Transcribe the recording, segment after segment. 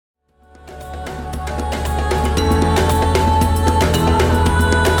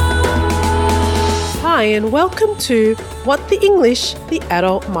Hi, and welcome to What the English, the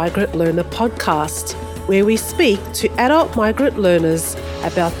Adult Migrant Learner podcast, where we speak to adult migrant learners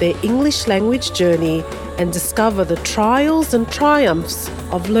about their English language journey and discover the trials and triumphs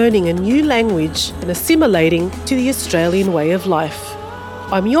of learning a new language and assimilating to the Australian way of life.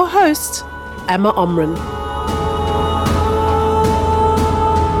 I'm your host, Amma Omran.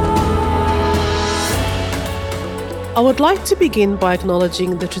 I would like to begin by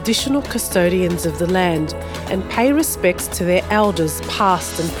acknowledging the traditional custodians of the land and pay respects to their elders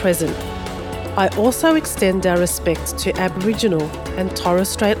past and present. I also extend our respect to Aboriginal and Torres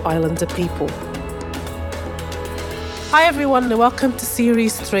Strait Islander people. Hi everyone and welcome to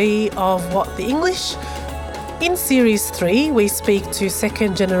Series 3 of What the English. In Series 3 we speak to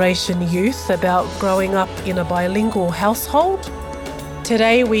second generation youth about growing up in a bilingual household.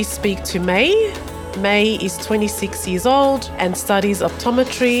 Today we speak to May. May is 26 years old and studies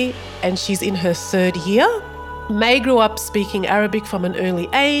optometry, and she's in her third year. May grew up speaking Arabic from an early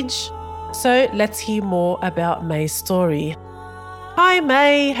age, so let's hear more about May's story. Hi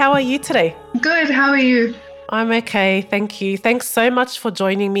May, how are you today? Good, how are you? I'm okay, thank you. Thanks so much for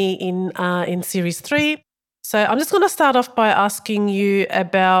joining me in Series 3. So I'm just going to start off by asking you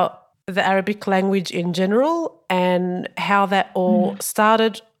about the Arabic language in general and how that all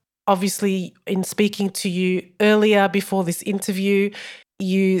started. Obviously, in speaking to you earlier before this interview,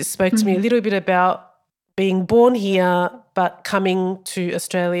 you spoke to me a little bit about being born here but coming to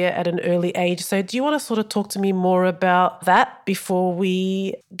Australia at an early age. So do you want to sort of talk to me more about that before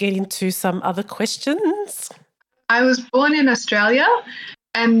we get into some other questions? I was born in Australia,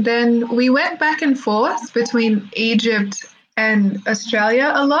 and then we went back and forth between Egypt and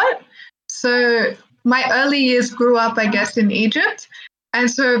Australia a lot. So my early years grew up, I guess, in Egypt. And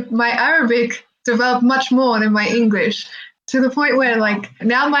so my Arabic developed much more than my English, to the point where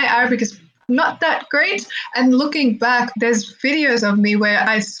now my Arabic is not that great. And looking back, there's videos of me where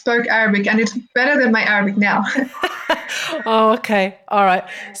I spoke Arabic and it's better than my Arabic now. Oh, okay. All right.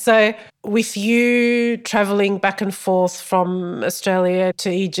 So with you traveling back and forth from Australia to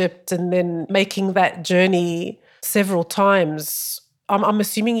Egypt and then making that journey several times, I'm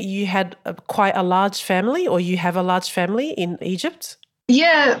assuming you had quite a large family, or you have a large family in Egypt?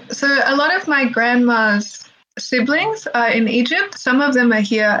 Yeah, so a lot of my grandma's siblings are in Egypt. Some of them are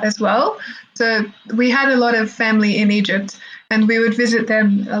here as well. So we had a lot of family in Egypt and we would visit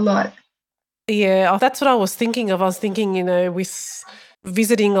them a lot. Yeah, that's what I was thinking of. I was thinking, with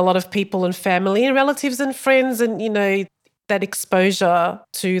visiting a lot of people and family and relatives and friends and, that exposure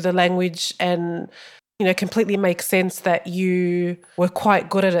to the language and, completely makes sense that you were quite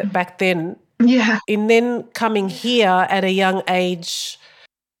good at it back then. Yeah. And then coming here at a young age,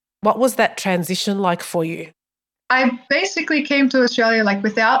 what was that transition like for you? I basically came to Australia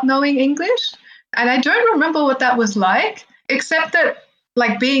without knowing English. And I don't remember what that was like, except that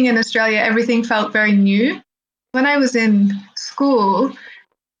being in Australia, everything felt very new. When I was in school,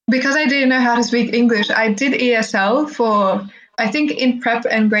 because I didn't know how to speak English, I did ESL for, I think, in prep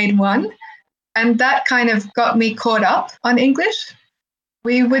and grade 1. And that kind of got me caught up on English.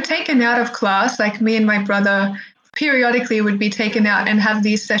 We were taken out of class, me and my brother periodically would be taken out and have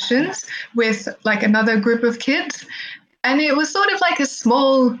these sessions with another group of kids. And it was sort of a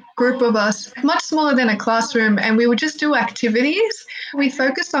small group of us, much smaller than a classroom, and we would just do activities. We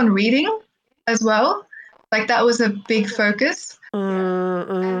focused on reading as well. That was a big focus.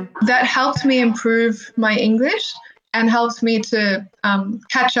 That helped me improve my English and helped me to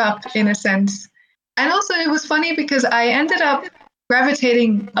catch up in a sense. And also it was funny because I ended up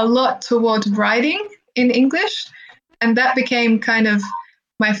gravitating a lot towards writing in English, and that became kind of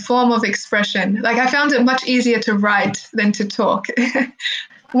my form of expression. I found it much easier to write than to talk.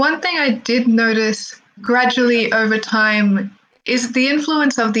 One thing I did notice gradually over time is the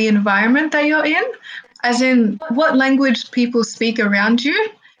influence of the environment that you're in, as in what language people speak around you.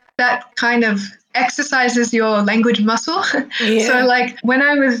 That kind of exercises your language muscle. Yeah. So when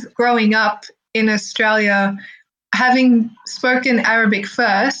I was growing up in Australia, having spoken Arabic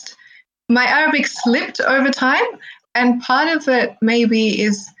first, my Arabic slipped over time. And part of it maybe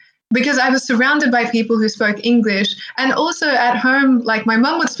is because I was surrounded by people who spoke English. And also at home, my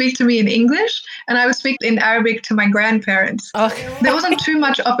mum would speak to me in English and I would speak in Arabic to my grandparents. Okay. There wasn't too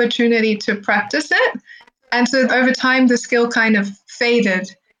much opportunity to practice it. And so over time, the skill kind of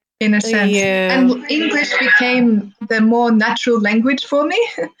faded in a sense. Yeah. And English became the more natural language for me.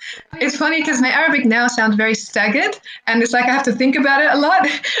 It's funny because my Arabic now sounds very staggered, and it's I have to think about it a lot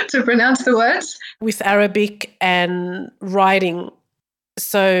to pronounce the words. With Arabic and writing,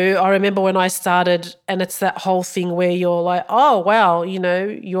 so I remember when I started, and it's that whole thing where you're like, oh, wow,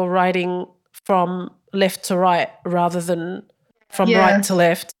 you're writing from left to right rather than from right to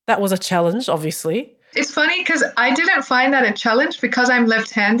left. That was a challenge, obviously. It's funny because I didn't find that a challenge because I'm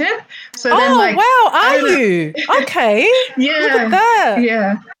left-handed. So then, you? Okay. Yeah. Look at that.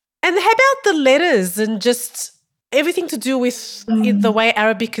 Yeah. And how about the letters and just everything to do with the way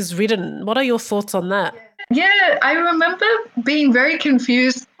Arabic is written? What are your thoughts on that? Yeah, I remember being very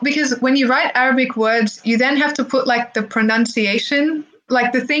confused because when you write Arabic words, you then have to put like the pronunciation,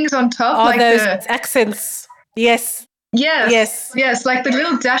 like the things on top. Oh, like those accents. Yes. Yes, like the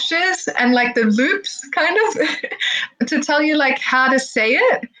little dashes and like the loops kind of to tell you like how to say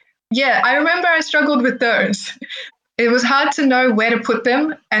it. Yeah, I remember I struggled with those. It was hard to know where to put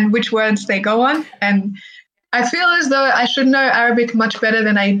them and which words they go on. And I feel as though I should know Arabic much better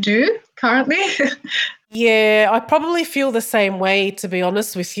than I do currently. Yeah, I probably feel the same way, to be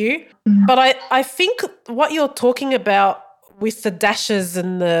honest with you. But I think what you're talking about with the dashes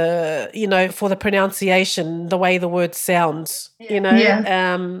and for the pronunciation, the way the word sounds,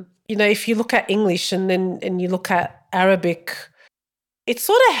 if you look at English and you look at Arabic, it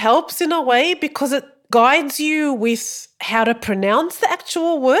sort of helps in a way because it guides you with how to pronounce the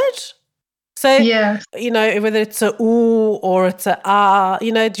actual word. So, whether it's a oo or it's a ah,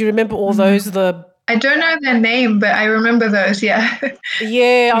 do you remember all those? I don't know their name, but I remember those, yeah.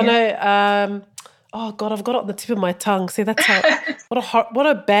 Yeah, I know. Oh God, I've got it on the tip of my tongue. See, that's how. What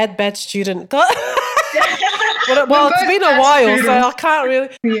a bad student. God. It's been a while, students. So I can't really.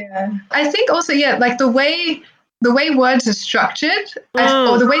 Yeah, I think also, like the way words are structured,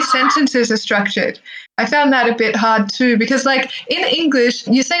 or the way sentences are structured, I found that a bit hard too. Because like in English,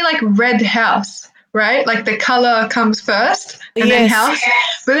 you say like red house, right? Like the color comes first, and then house.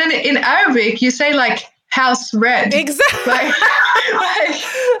 But then in Arabic, you say like house red. Exactly.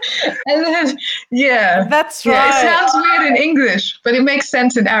 And then, that's right. It sounds weird in English, but it makes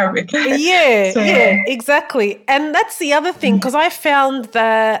sense in Arabic. Yeah, exactly. And that's the other thing, because I found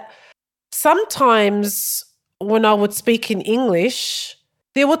that sometimes when I would speak in English,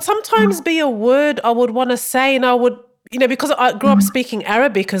 there would sometimes be a word I would want to say, and I would, because I grew up speaking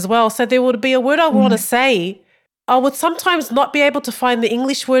Arabic as well, so there would be a word I would want to say. I would sometimes not be able to find the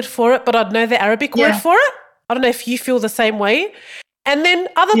English word for it, but I'd know the Arabic word for it. I don't know if you feel the same way. And then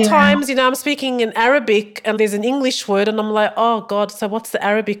other times, I'm speaking in Arabic and there's an English word and I'm like, oh God, so what's the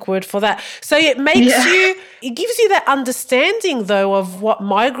Arabic word for that? So it makes it gives you that understanding though of what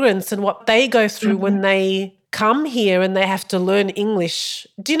migrants and what they go through when they come here and they have to learn English.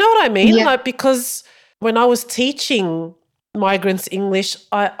 Do you know what I mean? Yeah. Like, because when I was teaching migrants English,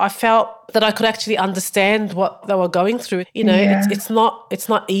 I felt that I could actually understand what they were going through. It's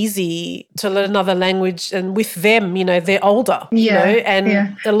not easy to learn another language, and with them, they're older,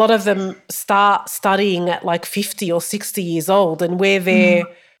 and a lot of them start studying at like 50 or 60 years old, and we're there,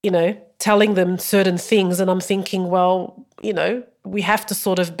 telling them certain things, and I'm thinking, well, we have to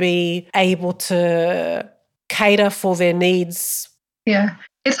sort of be able to cater for their needs. Yeah.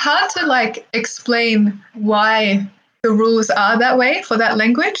 It's hard to like explain why the rules are that way for that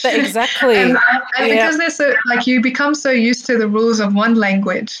language. Exactly. and because they're so, like, you become so used to the rules of one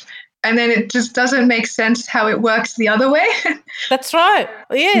language and then it just doesn't make sense how it works the other way. That's right.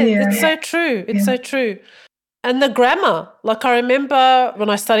 Yeah, it's so true. It's so true. And the grammar, like I remember when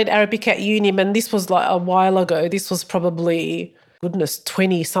I studied Arabic at uni, and this was like a while ago, this was probably,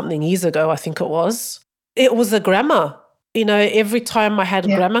 20 something years ago, I think it was. It was the grammar. Every time I had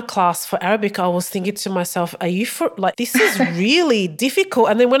grammar class for Arabic, I was thinking to myself, this is really difficult.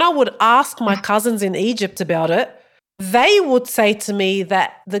 And then when I would ask my cousins in Egypt about it, they would say to me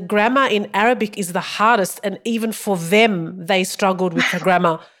that the grammar in Arabic is the hardest. And even for them, they struggled with the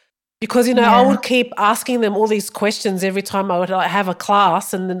grammar. Because, I would keep asking them all these questions every time I would have a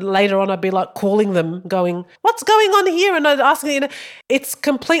class, and then later on I'd be like calling them going, what's going on here? And I'd ask them, it's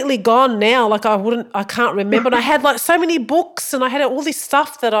completely gone now. Like I can't remember. And I had like so many books and I had all this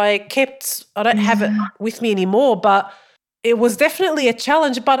stuff that I kept. I don't have it with me anymore, but it was definitely a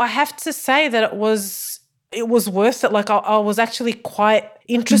challenge. But I have to say that it was worth it. Like I was actually quite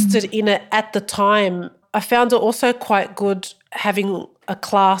interested in it at the time. I found it also quite good having a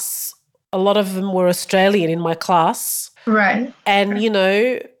class. A lot of them were Australian in my class. Right. And,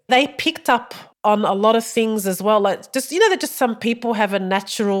 they picked up on a lot of things as well. Like just, that just some people have a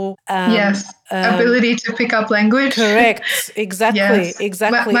natural... ability to pick up language. Correct. Exactly.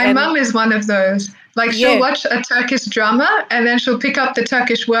 Exactly. My mum is one of those. Like she'll watch a Turkish drama and then she'll pick up the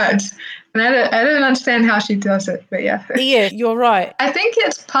Turkish words. And I don't understand how she does it, but yeah. Yeah, you're right. I think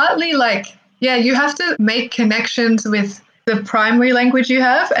it's partly like, you have to make connections with the primary language you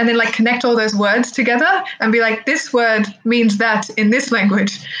have and then like connect all those words together and be like, this word means that in this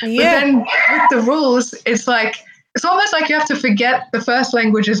language. But then with the rules, it's almost like you have to forget the first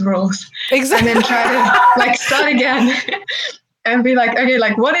language's rules. Exactly. And then try to like start again and be like, okay,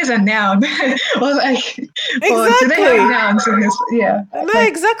 like what is a noun? Or like, or do they have nouns in this? Yeah. No, like,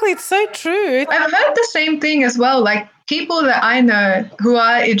 exactly. It's so true. I've heard the same thing as well. Like people that I know who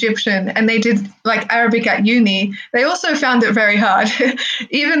are Egyptian and they did like Arabic at uni, they also found it very hard,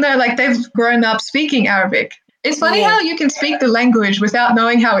 even though like they've grown up speaking Arabic. It's funny how you can speak the language without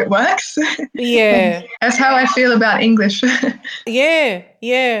knowing how it works. Yeah. That's how I feel about English.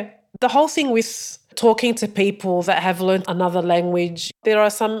 Yeah. The whole thing with talking to people that have learned another language. There are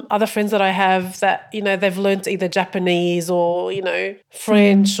some other friends that I have that, they've learned either Japanese or,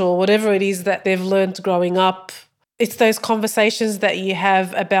 French or whatever it is that they've learned growing up. It's those conversations that you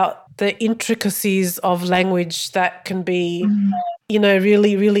have about the intricacies of language that can be,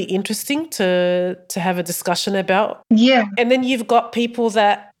 really, really interesting to have a discussion about. Yeah. And then you've got people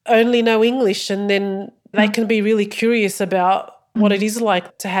that only know English and then they can be really curious about what it is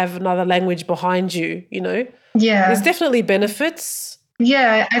like to have another language behind you, Yeah. There's definitely benefits.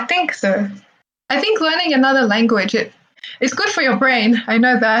 Yeah, I think so. I think learning another language, it's good for your brain. I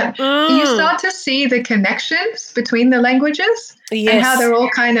know that. You start to see the connections between the languages and how they're all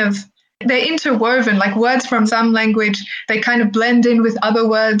they're interwoven, like words from some language, they kind of blend in with other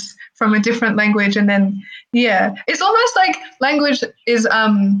words from a different language. And then, it's almost like language is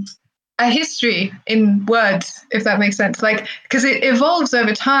a history in words, if that makes sense. Like, because it evolves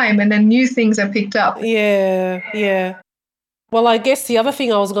over time and then new things are picked up. Yeah. Well, I guess the other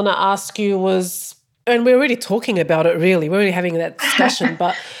thing I was going to ask you was, and we're already talking about it really, we're already having that discussion,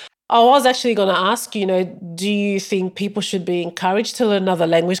 but I was actually going to ask you, do you think people should be encouraged to learn another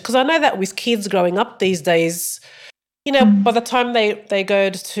language? Because I know that with kids growing up these days, by the time they go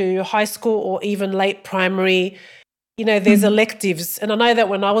to high school or even late primary, there's electives. And I know that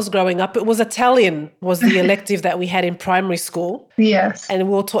when I was growing up, it was Italian was the elective that we had in primary school. Yes. And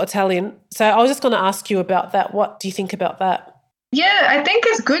we were taught Italian. So I was just going to ask you about that. What do you think about that? Yeah, I think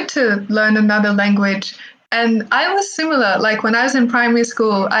it's good to learn another language. And I was similar. Like when I was in primary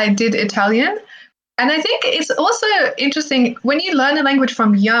school, I did Italian. And I think it's also interesting when you learn a language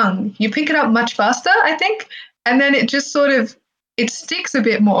from young, you pick it up much faster, I think. And then it just sort of it sticks a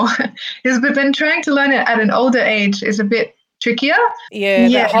bit more. But then trying to learn it at an older age is a bit trickier. Yeah,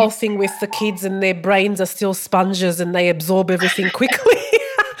 that whole thing with the kids and their brains are still sponges and they absorb everything quickly.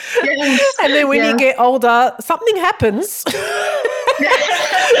 Yes. And then when you get older, something happens.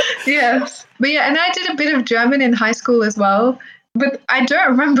 Yes. But and I did a bit of German in high school as well. But I don't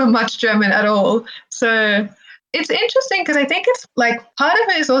remember much German at all. So it's interesting because I think it's like part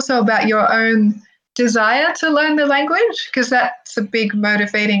of it is also about your own desire to learn the language, because that's a big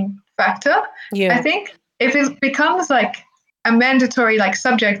motivating factor. Yeah. I think if it becomes like a mandatory like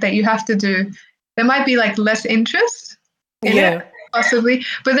subject that you have to do, there might be like less interest in it, possibly.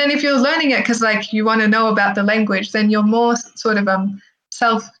 But then if you're learning it because like you want to know about the language, then you're more sort of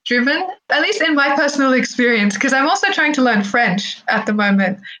self-driven, at least in my personal experience, because I'm also trying to learn French at the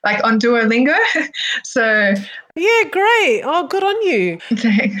moment, like on Duolingo. So yeah, great. Oh, good on you.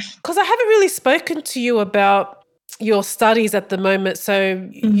 Thanks. Because I haven't really spoken to you about your studies at the moment. So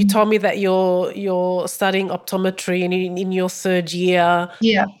you told me that you're studying optometry and in your third year.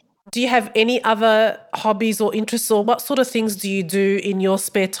 Yeah. Do you have any other hobbies or interests, or what sort of things do you do in your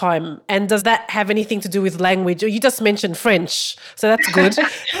spare time? And does that have anything to do with language? Or you just mentioned French, so that's good.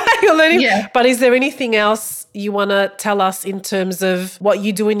 You're learning. Yeah. But is there anything else you want to tell us in terms of what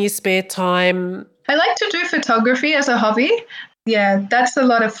you do in your spare time? I like to do photography as a hobby. Yeah, that's a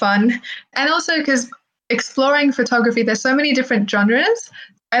lot of fun. And also because exploring photography, there's so many different genres.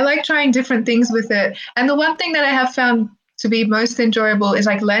 I like trying different things with it. And the one thing that I have found to be most enjoyable is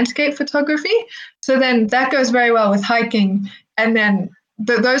like landscape photography. So then that goes very well with hiking. And then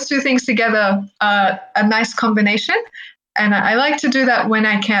those two things together are a nice combination. And I like to do that when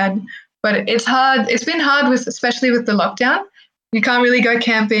I can. But it's hard. It's been hard especially with the lockdown. You can't really go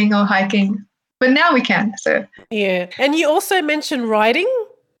camping or hiking. But now we can. So yeah. And you also mentioned writing?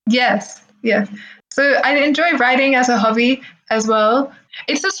 Yes. So I enjoy writing as a hobby as well.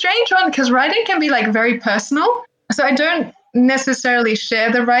 It's a strange one because writing can be like very personal. So I don't necessarily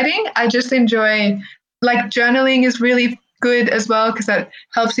share the writing. I just enjoy, like, journaling is really good as well because that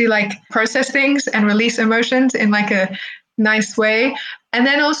helps you like process things and release emotions in like a nice way. And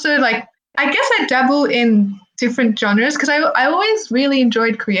then also like, I guess I dabble in different genres because I always really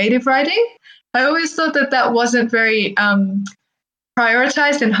enjoyed creative writing. I always thought that wasn't very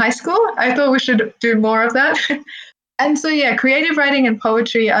prioritized in high school. I thought we should do more of that. And so, yeah, creative writing and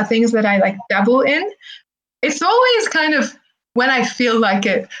poetry are things that I like dabble in. It's always kind of when I feel like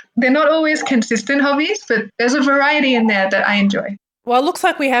it. They're not always consistent hobbies, but there's a variety in there that I enjoy. Well, it looks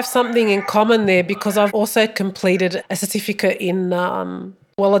like we have something in common there because I've also completed a certificate in,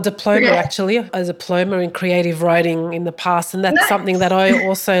 a diploma actually, a diploma in creative writing in the past. And that's something that I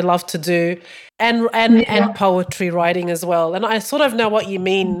also love to do. And poetry writing as well. And I sort of know what you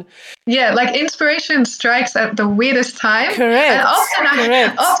mean. Yeah, like inspiration strikes at the weirdest time. Correct.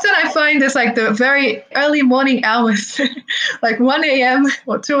 And often I find it's like the very early morning hours, like 1 a.m.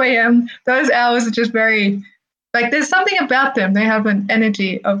 or 2 a.m. Those hours are just very, like there's something about them. They have an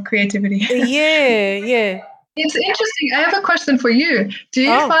energy of creativity. Yeah. It's interesting. I have a question for you. Do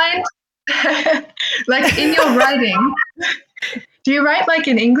you find, like in your writing, do you write like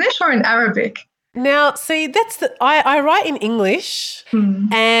in English or in Arabic? Now, see, I write in English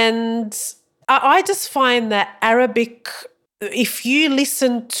and I just find that Arabic, if you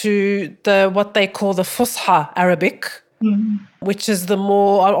listen to what they call the Fusha Arabic, which is the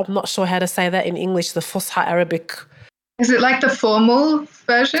more, I'm not sure how to say that in English, the Fusha Arabic. Is it like the formal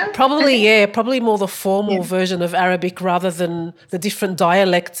version? Probably more the formal version of Arabic rather than the different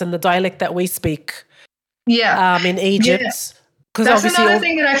dialects and the dialect that we speak in Egypt. Yeah. That's another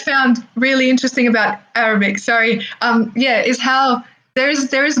thing that I found really interesting about Arabic. Is how there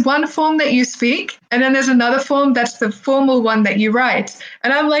is one form that you speak, and then there's another form that's the formal one that you write.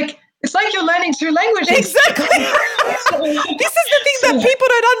 And I'm like, it's like you're learning two languages. Exactly. This is the thing that people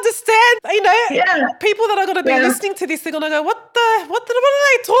don't understand. You know, people that are going to be listening to this, they're going to go, what are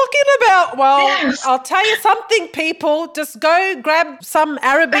they talking about? Well, I'll tell you something, people. Just go grab some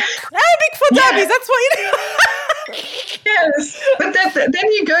Arabic for dummies. That's what you do. Yes, but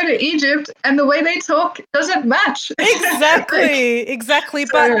then you go to Egypt and the way they talk doesn't match. Exactly.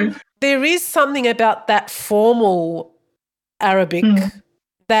 But there is something about that formal Arabic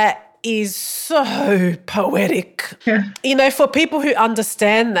that is so poetic. You know, for people who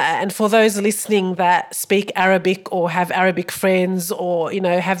understand that, and for those listening that speak Arabic or have Arabic friends or, you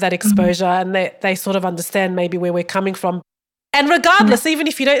know, have that exposure and they sort of understand maybe where we're coming from. And regardless, even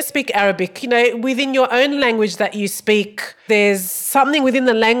if you don't speak Arabic, you know, within your own language that you speak, there's something within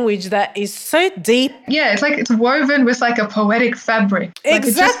the language that is so deep. Yeah, it's like it's woven with like a poetic fabric.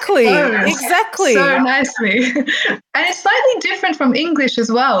 Exactly. So nicely. And it's slightly different from English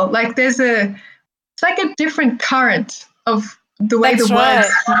as well. Like it's like a different current of the way words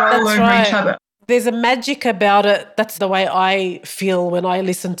roll over each other. There's a magic about it. That's the way I feel when I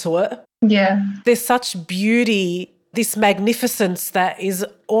listen to it. Yeah. There's such beauty, this magnificence that is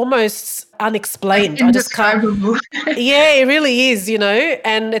almost unexplained. Indescribable. Yeah, it really is, you know,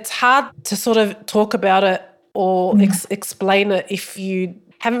 and it's hard to sort of talk about it or explain it if you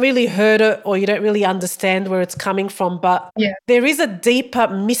haven't really heard it or you don't really understand where it's coming from. But there is a deeper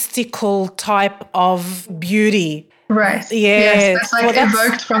mystical type of beauty. Right. Yeah. Yes, that's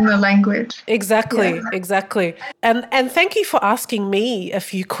evoked from the language. Exactly. And thank you for asking me a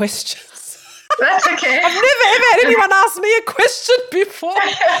few questions. That's okay. I've never ever had anyone ask me a question before.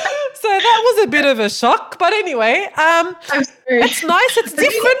 So that was a bit of a shock. But anyway, it's nice. It's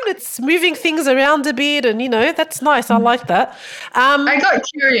different. It's moving things around a bit and, you know, that's nice. I like that. I got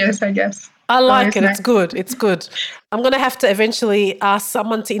curious, I guess. I like it. Nice. It's good. I'm going to have to eventually ask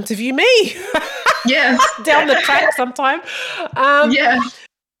someone to interview me. Yes. Down the track sometime.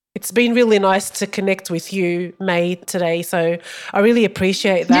 It's been really nice to connect with you, May, today. So I really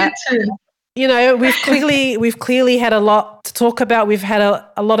appreciate that. You too. You know, we've clearly had a lot to talk about. We've had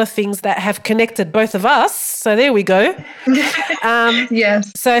a lot of things that have connected both of us. So there we go.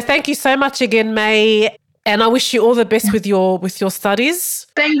 Yes. So thank you so much again, May. And I wish you all the best with your studies.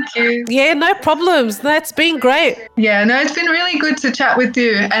 Thank you. Yeah, no problems. That's been great. Yeah, no, it's been really good to chat with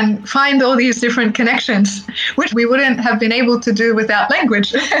you and find all these different connections, which we wouldn't have been able to do without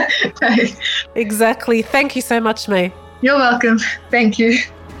language. Exactly. Thank you so much, May. You're welcome. Thank you.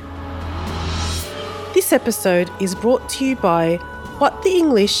 This episode is brought to you by What the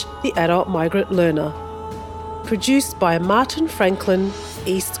English, the Adult Migrant Learner. Produced by Martin Franklin,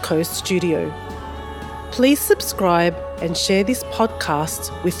 East Coast Studio. Please subscribe and share this podcast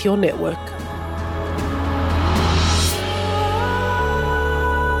with your network.